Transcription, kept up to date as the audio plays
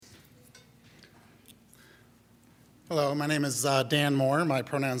Hello, my name is Dan Moore. My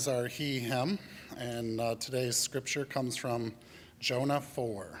pronouns are he, him, and today's scripture comes from Jonah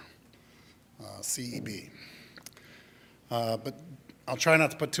 4, CEB. But I'll try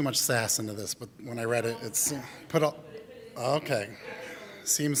not to put too much sass into this, but when I read it, it's okay,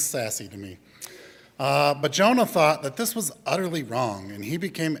 seems sassy to me. But Jonah thought that this was utterly wrong, and he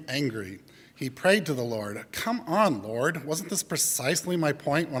became angry. He prayed to the Lord, "Come on, Lord, wasn't this precisely my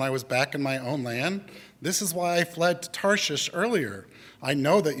point when I was back in my own land? This is why I fled to Tarshish earlier. I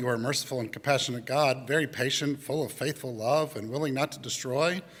know that you are a merciful and compassionate God, very patient, full of faithful love, and willing not to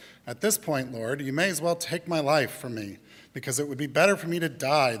destroy. At this point, Lord, you may as well take my life from me, because it would be better for me to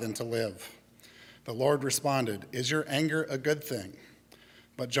die than to live." The Lord responded, "Is your anger a good thing?"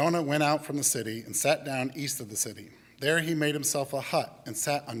 But Jonah went out from the city and sat down east of the city. There he made himself a hut and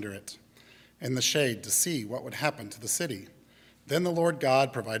sat under it in the shade to see what would happen to the city. Then the Lord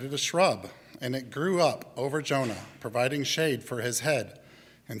God provided a shrub, and it grew up over Jonah, providing shade for his head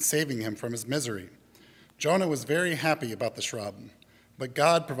and saving him from his misery. Jonah was very happy about the shrub, but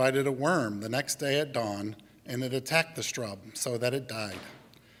God provided a worm the next day at dawn, and it attacked the shrub so that it died.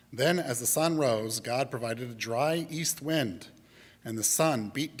 Then as the sun rose, God provided a dry east wind, and the sun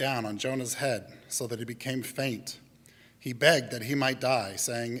beat down on Jonah's head so that he became faint. He begged that he might die,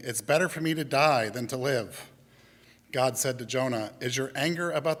 saying, "It's better for me to die than to live." God said to Jonah, "Is your anger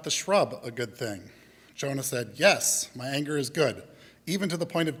about the shrub a good thing?" Jonah said, "Yes, my anger is good, even to the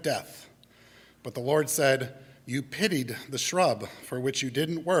point of death." But the Lord said, "You pitied the shrub for which you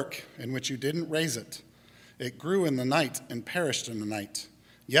didn't work, in which you didn't raise it. It grew in the night and perished in the night.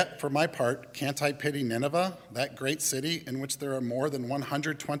 Yet for my part, can't I pity Nineveh, that great city in which there are more than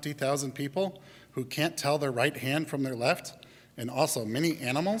 120,000 people who can't tell their right hand from their left, and also many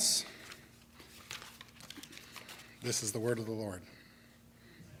animals?" This is the word of the Lord.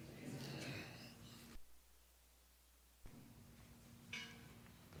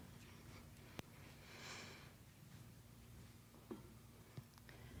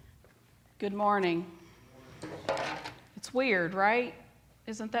 Good morning. It's weird, right?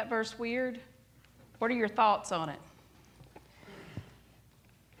 Isn't that verse weird? What are your thoughts on it?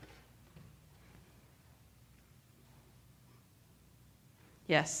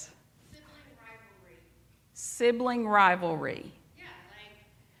 Yes. Sibling rivalry. Yeah,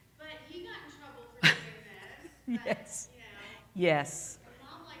 but he got in trouble for doing this. Yes. But, Yes.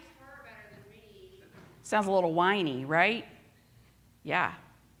 Mom likes her better than me. Sounds a little whiny, right? Yeah.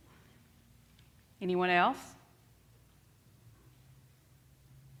 Anyone else?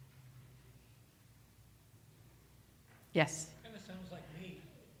 Yes. Kind of sounds like me.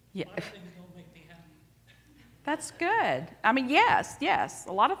 Yeah. A lot of things don't make me happy. That's good. I mean, yes.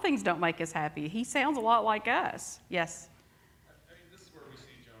 A lot of things don't make us happy. He sounds a lot like us. Yes. I mean, this is where we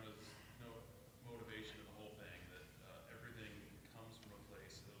see Jonah's motivation in the whole thing, that everything comes from a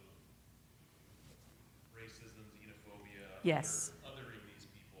place of racism, xenophobia, Yes. othering these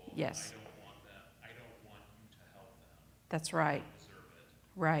people. Yes. I don't want them. I don't want you to help them. That's right. They don't deserve it.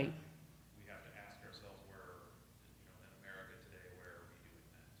 Right. We have to ask ourselves where, in America today, where are we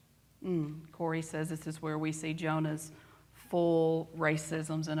doing that? Corey says this is where we see Jonah's full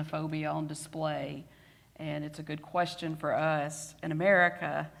racism, xenophobia on display. And it's a good question for us in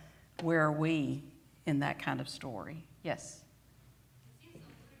America. Where are we in that kind of story? Yes. It seems so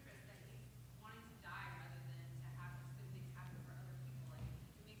ludicrous that he's wanting to die rather than to have good things happen for other people. Like,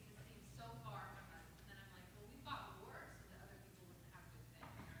 it makes it seem so far from us. And then I'm like, well, we fought wars so that other people wouldn't have good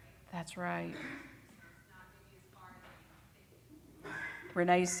things, right? That's right. So it's not maybe as far as I think.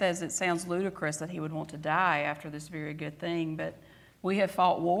 Renee says it sounds ludicrous that he would want to die after this very good thing, but we have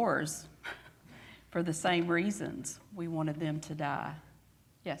fought wars for the same reasons. We wanted them to die.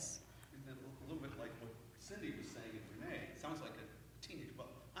 Yes. And then a little bit like what Cindy was saying in Renee, it sounds like a teenager, well,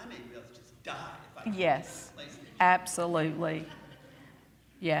 I may be able to just die if I don't Yes. get this place. Absolutely.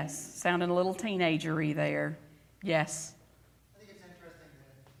 Yes. Sounding a little teenagery there. Yes. I think it's interesting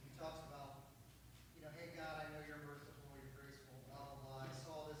that he talks about, hey God, I know you're merciful, you're graceful, blah, blah, blah. I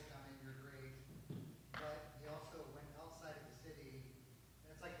saw this coming, you're great. But he also went outside of the city,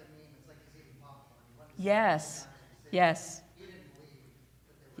 and it's like the meme, it's like he's eating popcorn. He went to Yes. the city. Yes. He didn't believe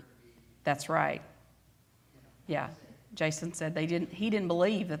that they were going to be, That's right. Yeah. Jason said he didn't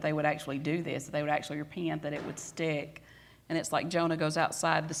believe that they would actually do this, that they would actually repent, that it would stick. And it's like Jonah goes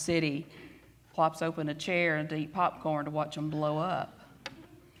outside the city, plops open a chair and to eat popcorn to watch them blow up.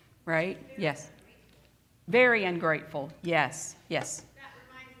 Right? Yes. Very ungrateful. Yes. Yes. That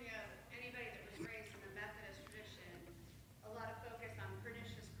reminds me of anybody that was raised in the Methodist tradition, a lot of focus on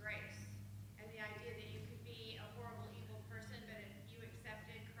pernicious grace and the idea that you could be a horrible, evil person, but if you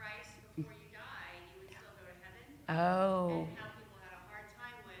accepted Christ before you died, you would still go to heaven. Oh, And how people had a hard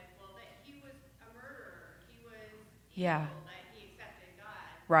time with, well, that he was a murderer, he was yeah, evil, but he accepted God.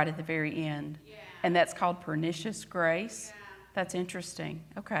 right at the very end. Yeah. And that's called pernicious grace? Yeah. That's interesting.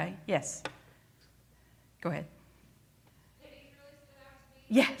 Okay, yes. Go ahead. Pity really stood out to me.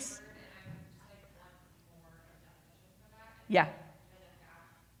 Yes. And I would just like want more of definition for that. And Yeah. kind of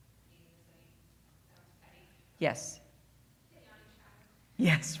half being the same. Sounds petty. Yes. Pity on each other.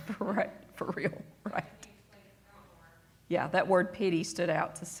 Yes, for real, right. Can you explain it more? Yeah, that word pity stood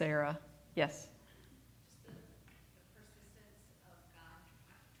out to Sarah. Yes. Just the persistence of God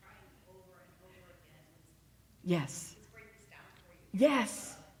trying over and over again. Yes. Let's break this down for you.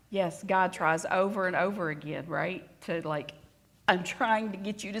 Yes. Yes, God tries over and over again, right? To like, I'm trying to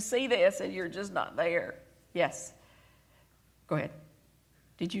get you to see this and you're just not there. Yes. Go ahead.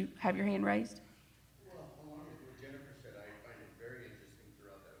 Did you have your hand raised? Well, along with what Jennifer said, I find it very interesting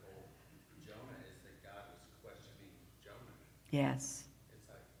throughout that whole Jonah is that God was questioning Jonah. Yes. It's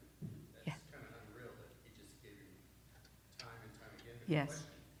like, Yeah. that's kind of unreal that he just gave him time and time again to Yes. question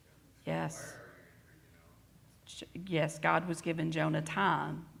him. Yes. Why are you angry, you know? Yes, God was giving Jonah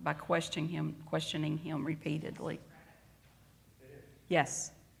time by questioning him repeatedly.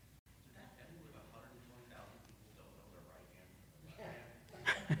 Yes.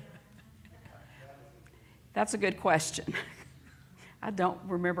 That's a good question. I don't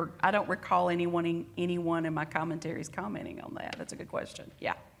recall anyone in my commentaries commenting on that. That's a good question.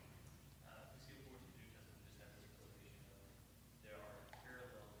 Yeah. We see, of course, the New Testament just has this realization of there are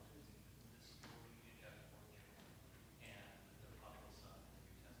parallels between this story in chapter 14 and the prodigal son in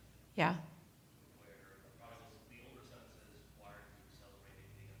the New Testament, Yeah. where the older son says, why are you celebrating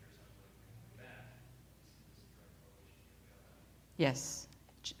the younger son going back? We see this direct correlation here with Jonah. Yes.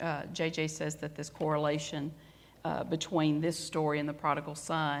 JJ says that this correlation between this story and the prodigal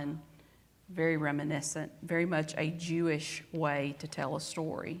son, very reminiscent, very much a Jewish way to tell a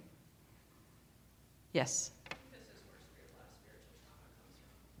story. Yes. This is where a lot of spiritual trauma comes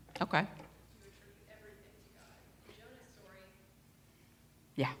from. Okay. You attribute everything to God. Jonah's story,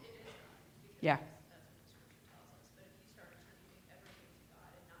 Yeah. it is God. Because Yeah. that's what the scripture tells us. But if you start attributing everything to God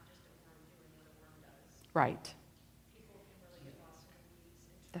and not just a worm doing what a worm does, Right. people can really get lost in the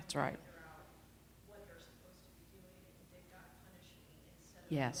weeds and That's try right. to figure out what they're supposed to be doing and did God punish me instead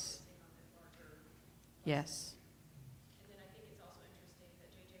of Yes. focusing on the larger. Yes. And then I think it's also interesting that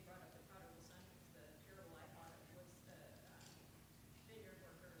JJ brought up the prodigal son because the parable I thought of was the vineyard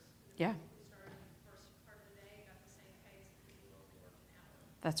workers. Yeah. Who started in the first part of the day, got the same pay as the people who only worked an hour.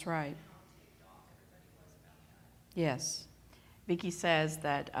 That's right. And how ticked off everybody was about that. Yes. Vicky says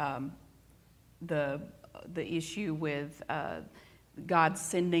that the issue with God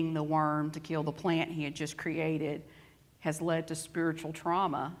sending the worm to kill the plant he had just created has led to spiritual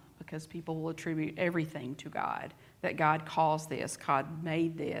trauma because people will attribute everything to God, that God caused this, God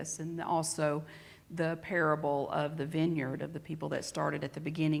made this, and also the parable of the vineyard, of the people that started at the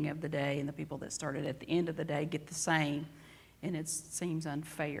beginning of the day and the people that started at the end of the day get the same, and it seems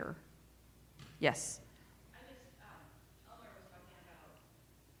unfair. Yes. Elmer was talking about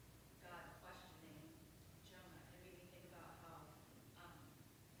God questioning Jonah. It made me think about how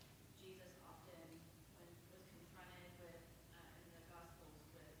Jesus often, when was confronted with, in the Gospels,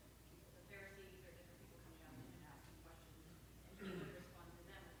 with people, the Pharisees or different people coming up to him and asking questions, and he would respond to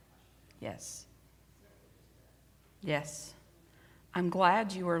them with questions. Yes. Yes. I'm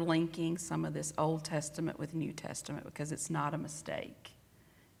glad you are linking some of this Old Testament with New Testament because it's not a mistake.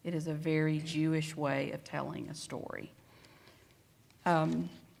 It is a very Jewish way of telling a story.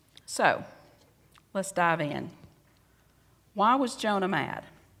 So, let's dive in. Why was Jonah mad?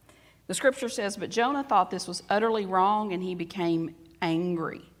 The scripture says, but Jonah thought this was utterly wrong and he became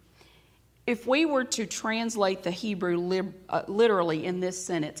angry. If we were to translate the Hebrew literally in this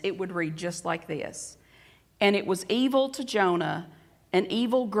sentence, it would read just like this. And it was evil to Jonah, an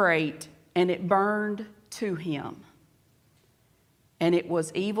evil great, and it burned to him. And it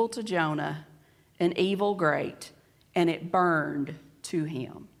was evil to Jonah, an evil great, and it burned to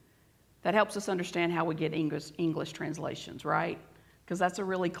him. That helps us understand how we get English translations, right? Because that's a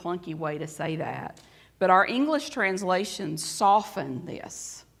really clunky way to say that. But our English translations soften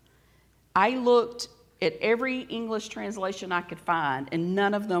this. I looked at every English translation I could find, and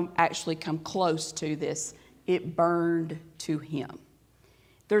none of them actually come close to this. It burned to him.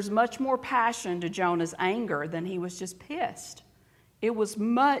 There's much more passion to Jonah's anger than he was just pissed. It was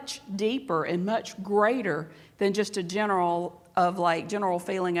much deeper and much greater than just a general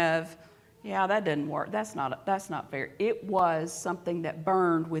feeling of, yeah, that didn't work. That's not fair. It was something that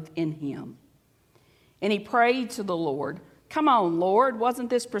burned within him. And he prayed to the Lord, Come on, Lord, wasn't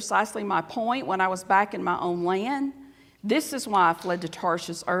this precisely my point when I was back in my own land? This is why I fled to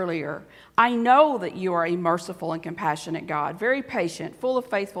Tarshish earlier. I know that you are a merciful and compassionate God, very patient, full of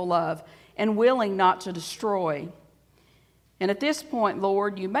faithful love, and willing not to destroy. And at this point,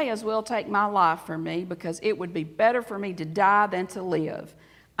 Lord, you may as well take my life from me, because it would be better for me to die than to live.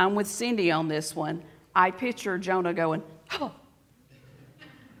 I'm with Cindy on this one. I picture Jonah going, oh,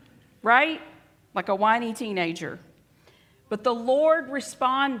 right? Like a whiny teenager. But the Lord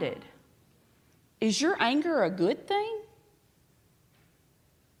responded, is your anger a good thing?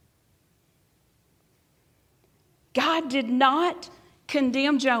 God did not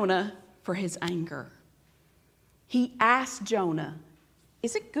condemn Jonah for his anger. He asked Jonah,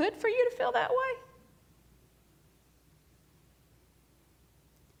 is it good for you to feel that way?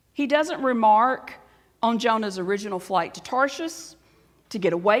 He doesn't remark on Jonah's original flight to Tarshish to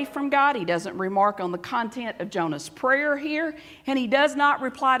get away from God. He doesn't remark on the content of Jonah's prayer here, and he does not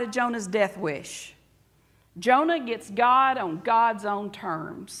reply to Jonah's death wish. Jonah gets God on God's own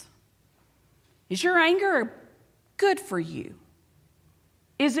terms. Is your anger good for you?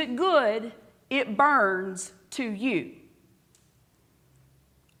 Is it good? It burns to you.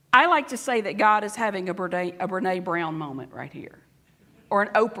 I like to say that God is having a Brene Brown moment right here, or an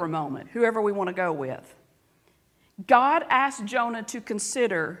Oprah moment, whoever we want to go with. God asked Jonah to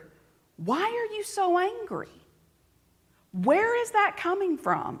consider, why are you so angry? Where is that coming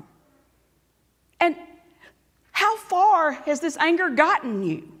from? And how far has this anger gotten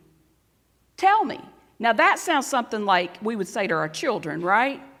you? Tell me. Now that sounds something like we would say to our children,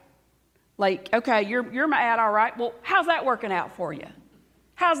 right? Like, okay, you're mad, all right. Well, how's that working out for you?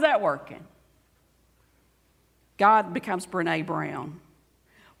 How's that working? God becomes Brene Brown.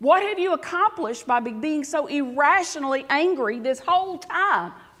 What have you accomplished by being so irrationally angry this whole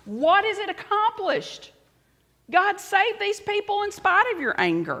time? What has it accomplished? God saved these people in spite of your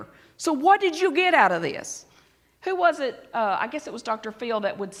anger. So what did you get out of this? Who was it? I guess it was Dr. Phil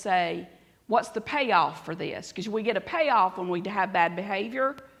that would say, what's the payoff for this? Because we get a payoff when we have bad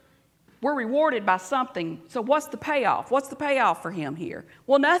behavior. We're rewarded by something. So what's the payoff? What's the payoff for him here?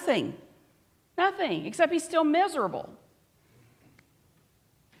 Well, nothing. Nothing, except he's still miserable.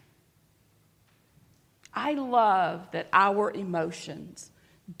 I love that our emotions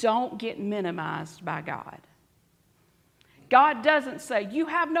don't get minimized by God. God doesn't say, you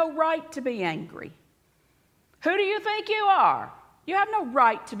have no right to be angry. Who do you think you are? You have no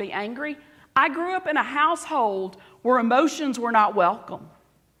right to be angry. I grew up in a household where emotions were not welcome.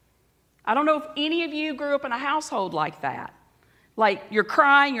 I don't know if any of you grew up in a household like that. Like you're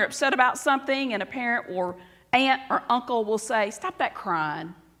crying, you're upset about something, and a parent or aunt or uncle will say, stop that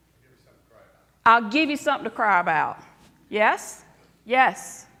crying. I'll give you something to cry about. Yes?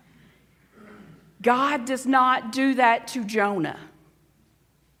 Yes. God does not do that to Jonah.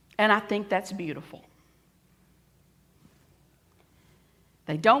 And I think that's beautiful.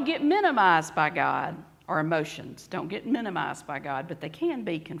 They don't get minimized by God. Our emotions don't get minimized by God, but they can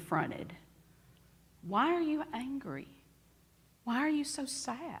be confronted. Why are you angry? Why are you so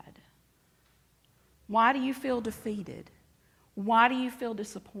sad? Why do you feel defeated? Why do you feel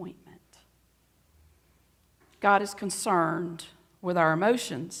disappointment? God is concerned with our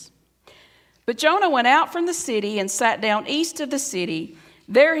emotions. But Jonah went out from the city and sat down east of the city.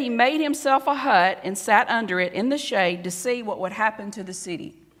 There he made himself a hut and sat under it in the shade to see what would happen to the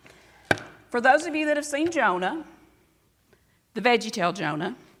city. For those of you that have seen Jonah, the VeggieTale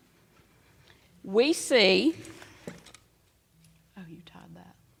Jonah, we see... Oh, you tied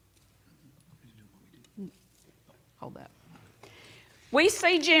that. Hold that. We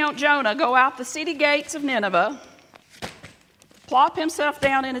see Jonah go out the city gates of Nineveh, plop himself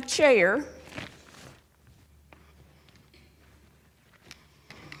down in a chair,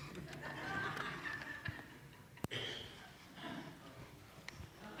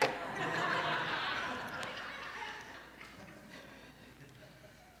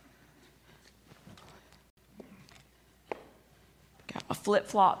 got my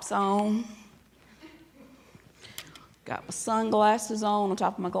flip-flops on. Got my sunglasses on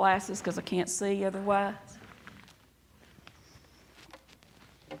top of my glasses because I can't see otherwise.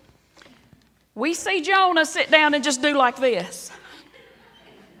 We see Jonah sit down and just do like this.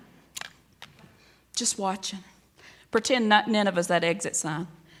 Just watching. Pretend Nineveh's that exit sign.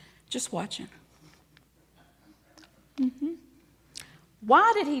 Just watching.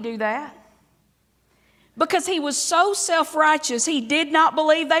 Why did he do that? Because he was so self-righteous, he did not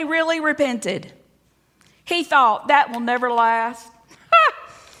believe they really repented. He thought, that will never last.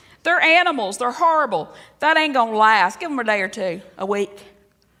 They're animals. They're horrible. That ain't going to last. Give them a day or two, a week.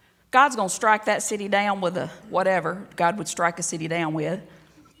 God's going to strike that city down with a whatever God would strike a city down with.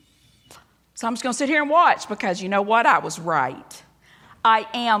 So I'm just going to sit here and watch because you know what? I was right. I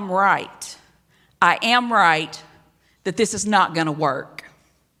am right. I am right that this is not going to work.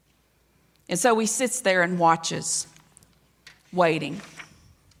 And so he sits there and watches, waiting.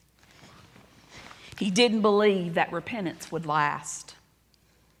 He didn't believe that repentance would last.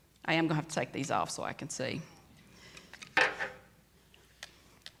 I am going to have to take these off so I can see.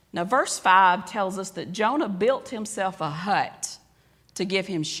 Now, verse 5 tells us that Jonah built himself a hut to give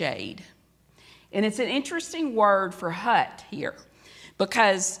him shade. And it's an interesting word for hut here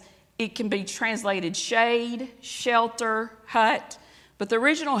because it can be translated shade, shelter, hut. But the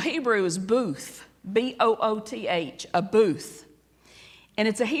original Hebrew is booth, B-O-O-T-H, a booth. And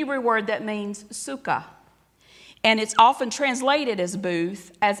it's a Hebrew word that means sukkah. And it's often translated as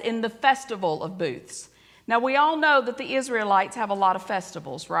booth, as in the festival of booths. Now, we all know that the Israelites have a lot of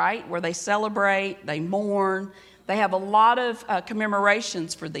festivals, right? Where they celebrate, they mourn. They have a lot of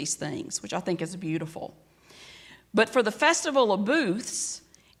commemorations for these things, which I think is beautiful. But for the festival of booths,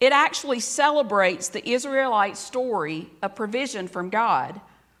 it actually celebrates the Israelite story of provision from God.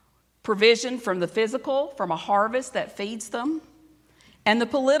 Provision from the physical, from a harvest that feeds them, and the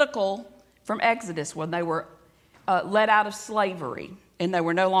political from Exodus when they were let out of slavery and they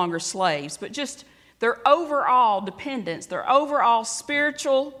were no longer slaves. But just their overall dependence, their overall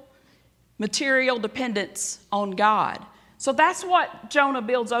spiritual, material dependence on God. So that's what Jonah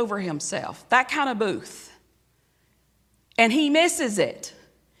builds over himself, that kind of booth. And he misses it.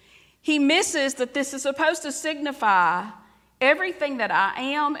 He misses that this is supposed to signify everything that I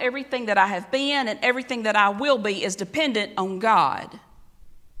am, everything that I have been, and everything that I will be is dependent on God.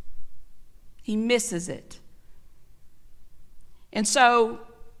 He misses it. And so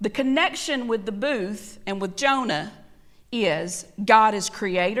the connection with the booth and with Jonah is God is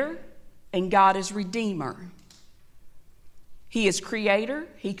creator and God is redeemer. He is creator.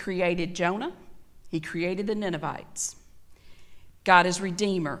 He created Jonah. He created the Ninevites. God is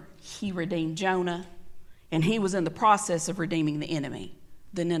redeemer. He redeemed Jonah, and he was in the process of redeeming the enemy,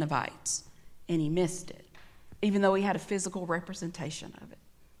 the Ninevites, and he missed it, even though he had a physical representation of it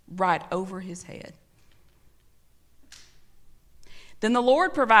right over his head. Then the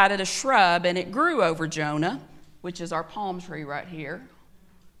Lord provided a shrub, and it grew over Jonah, which is our palm tree right here,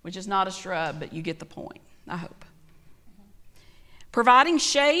 which is not a shrub, but you get the point, I hope. Providing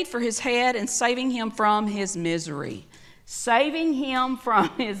shade for his head and saving him from his misery. Saving him from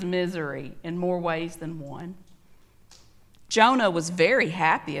his misery in more ways than one. Jonah was very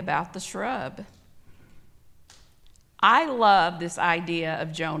happy about the shrub. I love this idea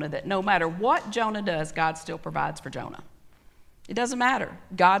of Jonah that no matter what Jonah does, God still provides for Jonah. It doesn't matter.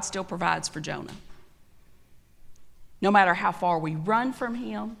 God still provides for Jonah. No matter how far we run from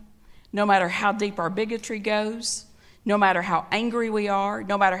him, no matter how deep our bigotry goes, no matter how angry we are,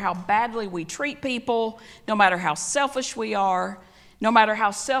 no matter how badly we treat people, no matter how selfish we are, no matter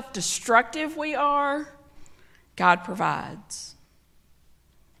how self-destructive we are, God provides.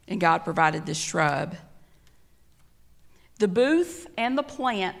 And God provided this shrub. The booth and the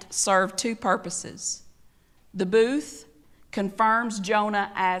plant serve two purposes. The booth confirms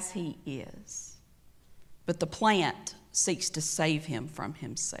Jonah as he is, but the plant seeks to save him from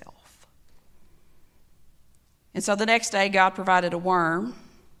himself. And so the next day, God provided a worm,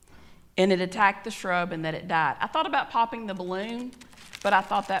 and it attacked the shrub, and that it died. I thought about popping the balloon, but I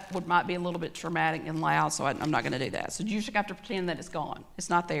thought that might be a little bit traumatic and loud, so I'm not going to do that. So you just have to pretend that it's gone. It's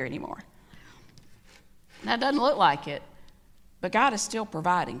not there anymore. Now, it doesn't look like it, but God is still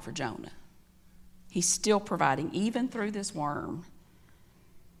providing for Jonah. He's still providing, even through this worm.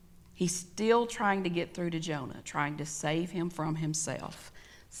 He's still trying to get through to Jonah, trying to save him from himself.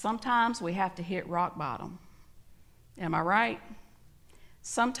 Sometimes we have to hit rock bottom. Am I right?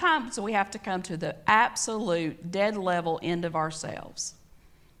 Sometimes we have to come to the absolute dead level end of ourselves.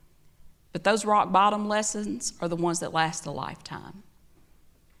 But those rock bottom lessons are the ones that last a lifetime.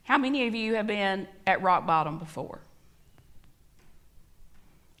 How many of you have been at rock bottom before?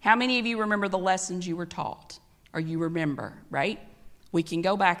 How many of you remember the lessons you were taught? Or you remember, right? We can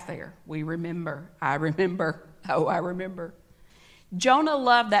go back there. We remember. I remember. Oh, I remember. Jonah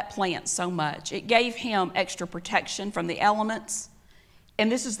loved that plant so much. It gave him extra protection from the elements.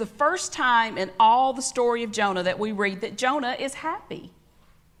 And this is the first time in all the story of Jonah that we read that Jonah is happy.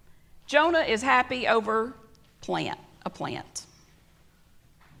 Jonah is happy over a plant.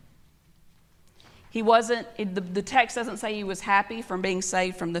 He wasn't, the text doesn't say he was happy from being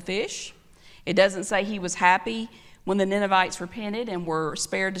saved from the fish. It doesn't say he was happy when the Ninevites repented and were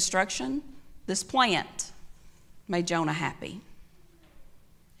spared destruction. This plant made Jonah happy.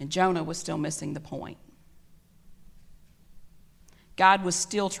 And Jonah was still missing the point. God was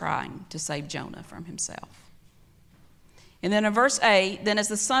still trying to save Jonah from himself. And then in verse 8, then as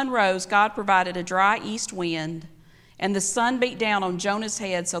the sun rose, God provided a dry east wind, and the sun beat down on Jonah's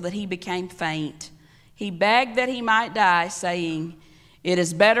head so that he became faint. He begged that he might die, saying, "It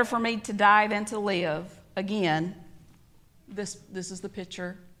is better for me to die than to live." Again, this is the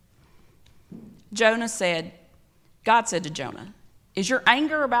picture. God said to Jonah, "Is your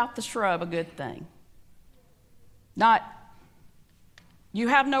anger about the shrub a good thing?" Not, "You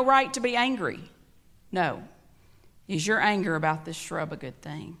have no right to be angry." No. "Is your anger about this shrub a good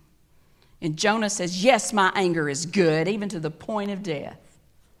thing?" And Jonah says, "Yes, my anger is good, even to the point of death."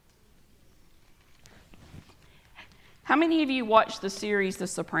 How many of you watched the series The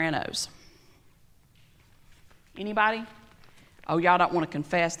Sopranos? Anybody? Oh, y'all don't want to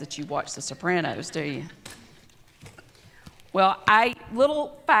confess that you watched The Sopranos, do you? Well,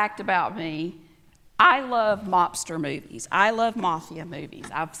 little fact about me, I love mobster movies. I love mafia movies.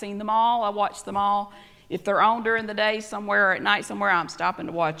 I've seen them all. I watch them all. If they're on during the day somewhere or at night somewhere, I'm stopping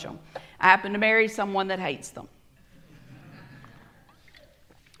to watch them. I happen to marry someone that hates them.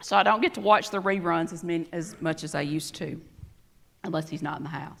 So I don't get to watch the reruns as much as I used to, unless he's not in the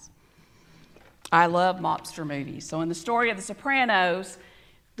house. I love mobster movies. So in the story of The Sopranos,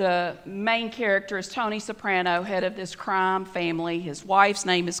 the main character is Tony Soprano, head of this crime family. His wife's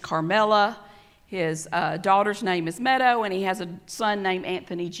name is Carmela. His daughter's name is Meadow, and he has a son named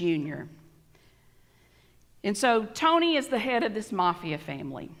Anthony Jr. And so Tony is the head of this mafia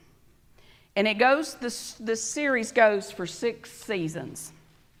family. And this series goes for 6 seasons.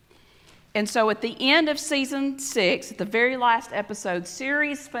 And so at the end of season 6, at the very last episode,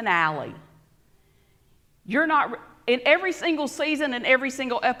 series finale, in every single season and every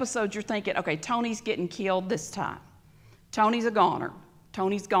single episode, you're thinking, okay, Tony's getting killed this time. Tony's a goner.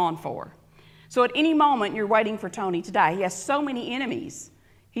 Tony's gone for. So at any moment, you're waiting for Tony to die. He has so many enemies.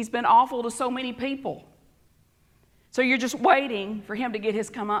 He's been awful to so many people. So you're just waiting for him to get his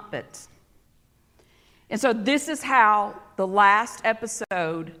comeuppance. And so this is how the last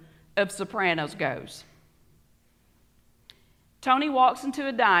episode of Sopranos goes. Tony walks into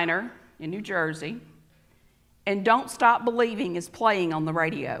a diner in New Jersey, and Don't Stop Believing is playing on the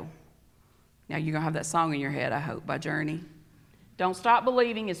radio. Now you're going to have that song in your head, I hope, by Journey. Don't Stop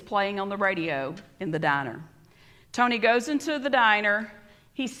Believing is playing on the radio in the diner. Tony goes into the diner.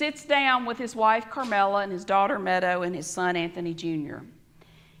 He sits down with his wife, Carmela, and his daughter, Meadow, and his son, Anthony Jr.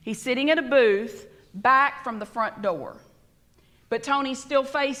 He's sitting at a booth back from the front door. But Tony's still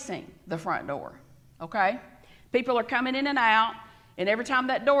facing the front door, okay? People are coming in and out, and every time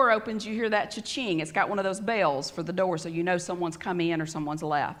that door opens, you hear that cha-ching. It's got one of those bells for the door, so you know someone's come in or someone's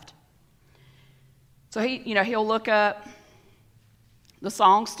left. So he'll look up. The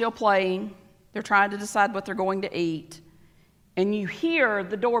song's still playing. They're trying to decide what they're going to eat. And you hear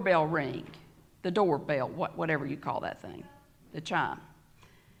the doorbell ring. The doorbell, whatever you call that thing, the chime.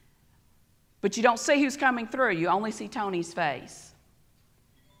 But you don't see who's coming through. You only see Tony's face.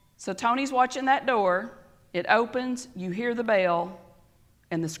 So Tony's watching that door. It opens, you hear the bell,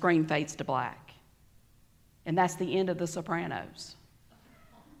 and the screen fades to black. And that's the end of The Sopranos.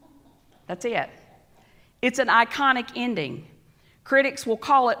 That's it. It's an iconic ending. Critics will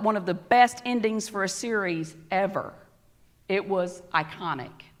call it one of the best endings for a series ever. It was iconic.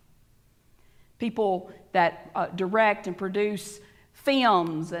 People that direct and produce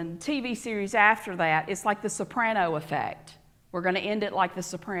films and TV series after that, it's like the Soprano effect. We're going to end it like the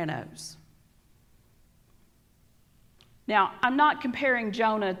Sopranos. Now, I'm not comparing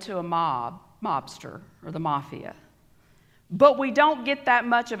Jonah to a mobster, or the mafia. But we don't get that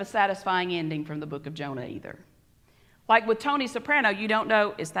much of a satisfying ending from the book of Jonah either. Like with Tony Soprano, you don't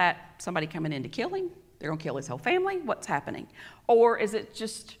know, is that somebody coming in to kill him? They're going to kill his whole family? What's happening? Or is it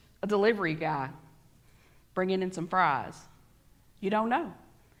just a delivery guy bringing in some fries? You don't know.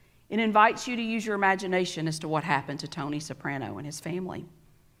 It invites you to use your imagination as to what happened to Tony Soprano and his family.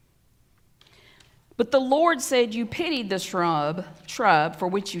 But the Lord said, "You pitied the shrub for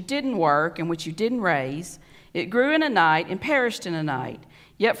which you didn't work and which you didn't raise. It grew in a night and perished in a night.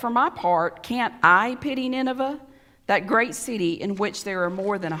 Yet for my part, can't I pity Nineveh, that great city in which there are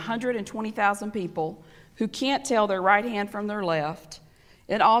more than 120,000 people who can't tell their right hand from their left,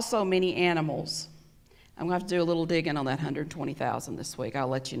 and also many animals?" I'm going to have to do a little digging on that 120,000 this week. I'll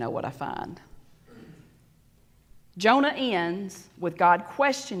let you know what I find. Jonah ends with God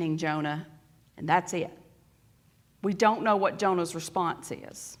questioning Jonah, and that's it. We don't know what Jonah's response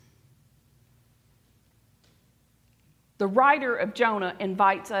is. The writer of Jonah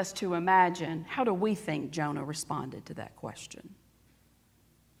invites us to imagine, how do we think Jonah responded to that question?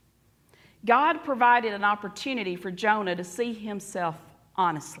 God provided an opportunity for Jonah to see himself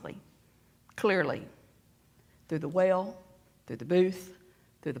honestly, clearly, through the well, through the booth,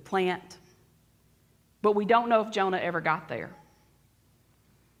 through the plant. But we don't know if Jonah ever got there.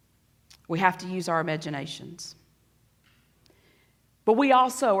 We have to use our imaginations. But we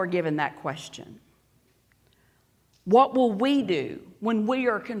also are given that question. What will we do when we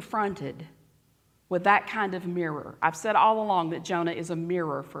are confronted with that kind of mirror? I've said all along that Jonah is a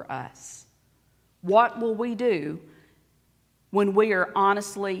mirror for us. What will we do when we are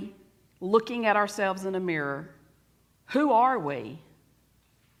honestly looking at ourselves in a mirror? Who are we?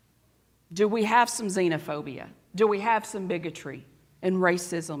 Do we have some xenophobia? Do we have some bigotry and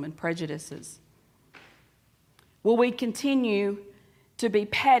racism and prejudices? Will we continue to be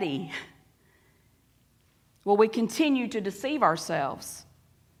petty? Will we continue to deceive ourselves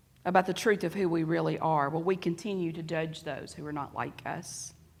about the truth of who we really are? Will we continue to judge those who are not like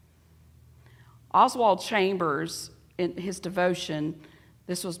us? Oswald Chambers, in his devotion,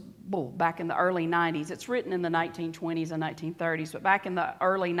 this was back in the early 90s. It's written in the 1920s and 1930s, but back in the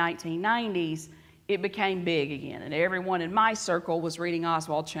early 1990s, it became big again. And everyone in my circle was reading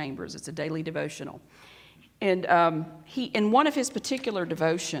Oswald Chambers. It's a daily devotional. And he, in one of his particular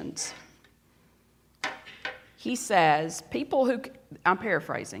devotions, he says, I'm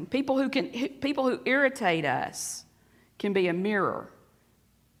paraphrasing, people who irritate us can be a mirror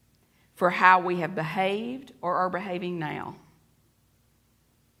for how we have behaved or are behaving now.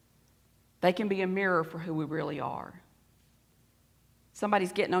 They can be a mirror for who we really are.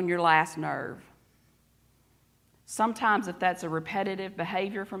 Somebody's getting on your last nerve. Sometimes if that's a repetitive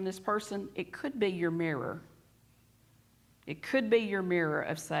behavior from this person, it could be your mirror. It could be your mirror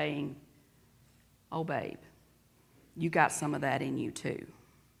of saying, oh, babe, you got some of that in you too,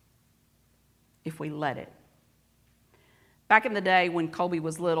 if we let it. Back in the day when Colby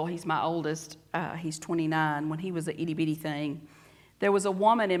was little, he's my oldest, he's 29, when he was an itty-bitty thing, there was a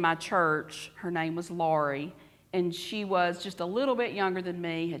woman in my church, her name was Laurie, and she was just a little bit younger than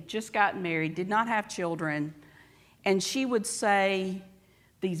me, had just gotten married, did not have children, and she would say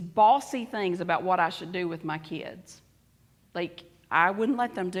these bossy things about what I should do with my kids. Like, I wouldn't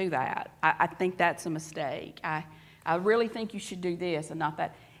let them do that. I think that's a mistake. I really think you should do this and not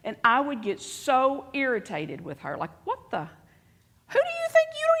that. And I would get so irritated with her. Like, what the? Who do you think?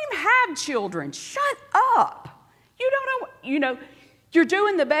 You don't even have children. Shut up. You don't know, you're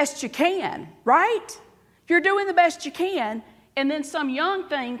doing the best you can, right? You're doing the best you can. And then some young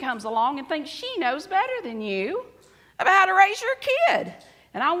thing comes along and thinks she knows better than you about how to raise your kid.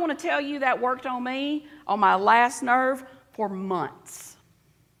 And I want to tell you that worked on me, on my last nerve, for months.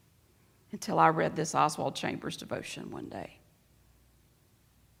 Until I read this Oswald Chambers devotion one day.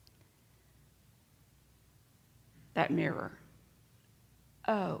 That mirror.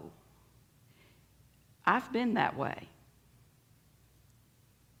 Oh, I've been that way.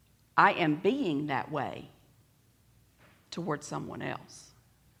 I am being that way towards someone else.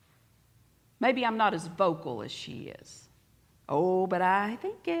 Maybe I'm not as vocal as she is. Oh, but I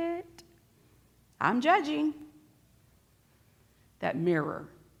think it. I'm judging. That mirror.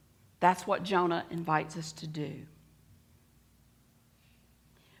 That's what Jonah invites us to do.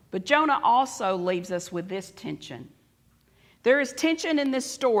 But Jonah also leaves us with this tension. There is tension in this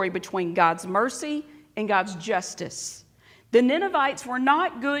story between God's mercy and God's justice. The Ninevites were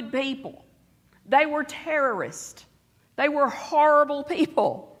not good people. They were terrorists. They were horrible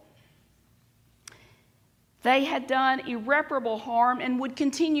people. They had done irreparable harm and would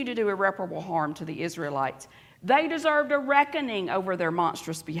continue to do irreparable harm to the Israelites. They deserved a reckoning over their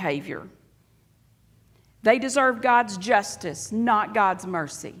monstrous behavior. They deserved God's justice, not God's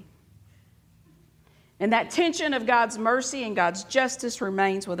mercy. And that tension of God's mercy and God's justice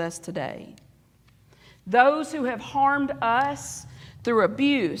remains with us today. Those who have harmed us through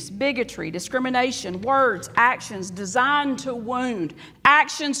abuse, bigotry, discrimination, words, actions designed to wound,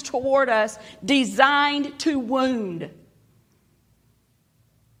 actions toward us designed to wound.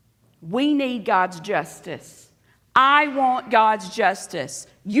 We need God's justice. I want God's justice.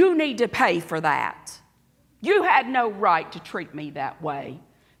 You need to pay for that. You had no right to treat me that way.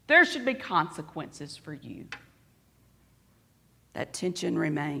 There should be consequences for you. That tension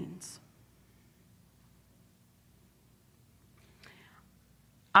remains.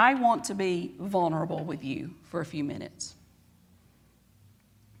 I want to be vulnerable with you for a few minutes.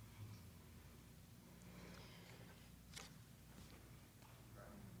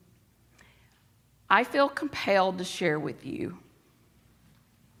 I feel compelled to share with you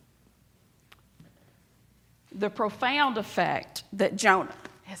the profound effect that Jonah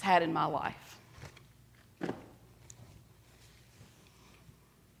has had in my life.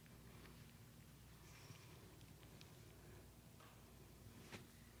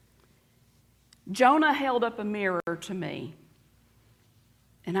 Jonah held up a mirror to me,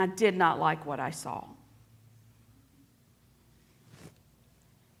 and I did not like what I saw.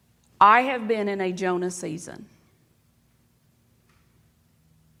 I have been in a Jonah season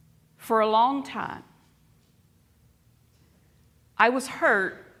for a long time. I was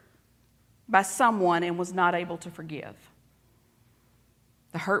hurt by someone and was not able to forgive.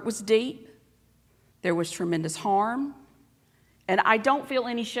 The hurt was deep. There was tremendous harm. And I don't feel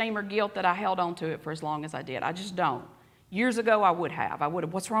any shame or guilt that I held on to it for as long as I did. I just don't. Years ago, I would have.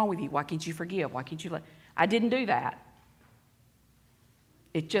 What's wrong with you? Why can't you forgive? Why can't you let? I didn't do that.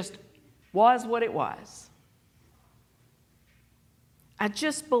 It just was what it was. I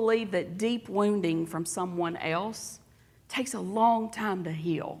just believe that deep wounding from someone else takes a long time to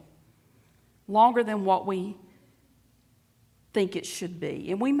heal. Longer than what we think it should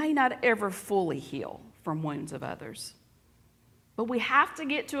be. And we may not ever fully heal from wounds of others. But we have to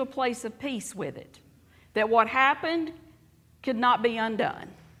get to a place of peace with it. That what happened could not be undone.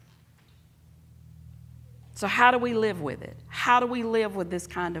 So how do we live with it? How do we live with this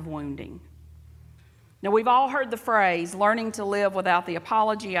kind of wounding? Now, we've all heard the phrase, learning to live without the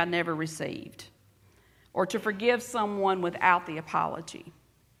apology I never received, or to forgive someone without the apology.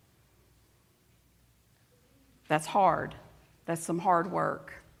 That's hard. That's some hard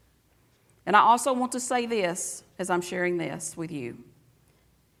work. And I also want to say this as I'm sharing this with you.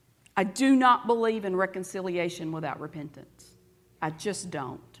 I do not believe in reconciliation without repentance. I just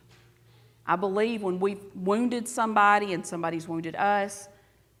don't. I believe when we've wounded somebody and somebody's wounded us,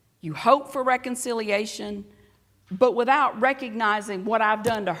 you hope for reconciliation, but without recognizing what I've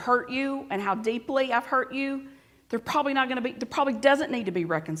done to hurt you and how deeply I've hurt you, there probably doesn't need to be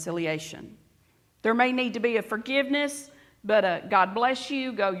reconciliation. There may need to be a forgiveness, but a God bless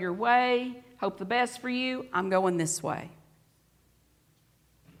you, go your way, hope the best for you, I'm going this way.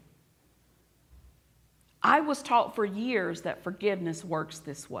 I was taught for years that forgiveness works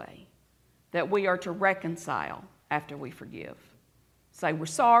this way, that we are to reconcile after we forgive. Say we're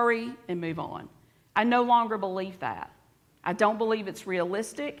sorry and move on. I no longer believe that. I don't believe it's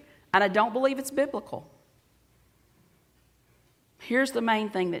realistic, and I don't believe it's biblical. Here's the main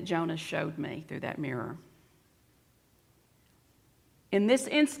thing that Jonah showed me through that mirror. In this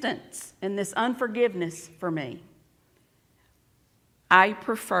instance, in this unforgiveness for me, I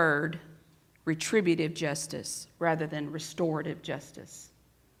preferred retributive justice rather than restorative justice.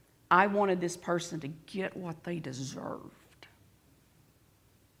 I wanted this person to get what they deserved.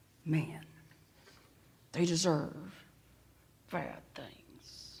 Man, they deserve bad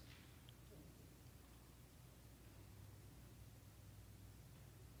things.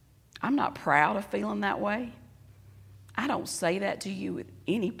 I'm not proud of feeling that way. I don't say that to you with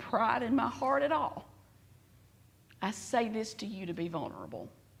any pride in my heart at all. I say this to you to be vulnerable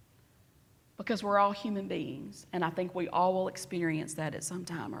because we're all human beings, and I think we all will experience that at some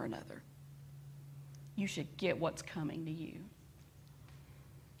time or another. You should get what's coming to you.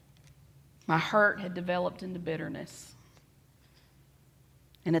 My hurt had developed into bitterness.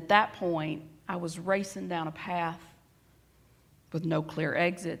 And at that point, I was racing down a path with no clear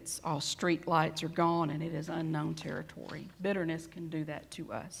exits. All street lights are gone, and it is unknown territory. Bitterness can do that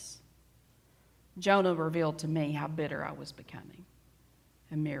to us. Jonah revealed to me how bitter I was becoming.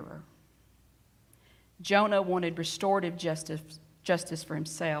 A mirror. Jonah wanted restorative justice for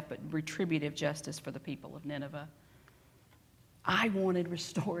himself, but retributive justice for the people of Nineveh. I wanted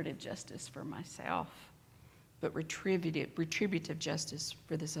restorative justice for myself, but retributive justice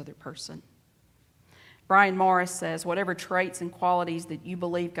for this other person. Brian Morris says, whatever traits and qualities that you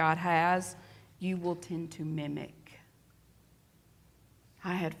believe God has, you will tend to mimic.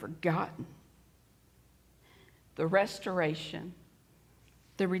 I had forgotten the restoration,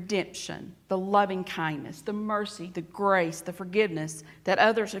 the redemption, the loving kindness, the mercy, the grace, the forgiveness that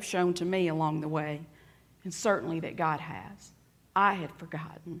others have shown to me along the way, and certainly that God has. I had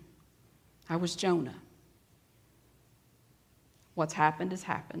forgotten. I was Jonah. What's happened has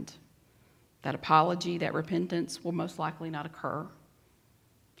happened. That apology, that repentance will most likely not occur,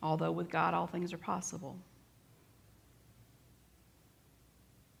 although with God all things are possible.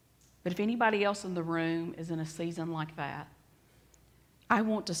 But if anybody else in the room is in a season like that, I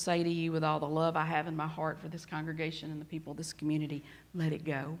want to say to you with all the love I have in my heart for this congregation and the people of this community, let it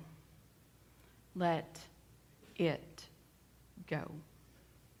go. Let it go.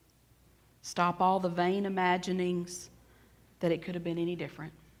 Stop all the vain imaginings that it could have been any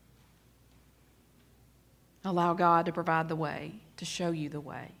different. Allow God to provide the way, to show you the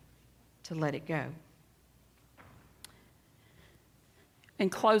way, to let it go. In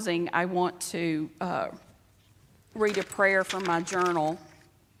closing, I want to read a prayer from my journal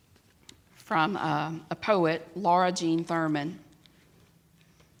from a poet, Laura Jean Thurman.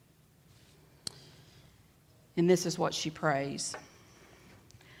 And this is what she prays.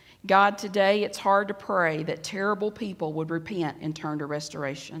 God, today it's hard to pray that terrible people would repent and turn to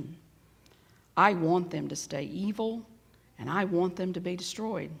restoration. I want them to stay evil, and I want them to be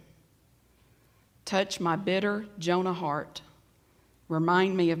destroyed. Touch my bitter Jonah heart.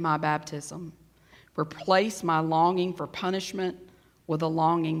 Remind me of my baptism. Replace my longing for punishment with a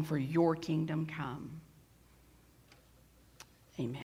longing for your kingdom come. Amen.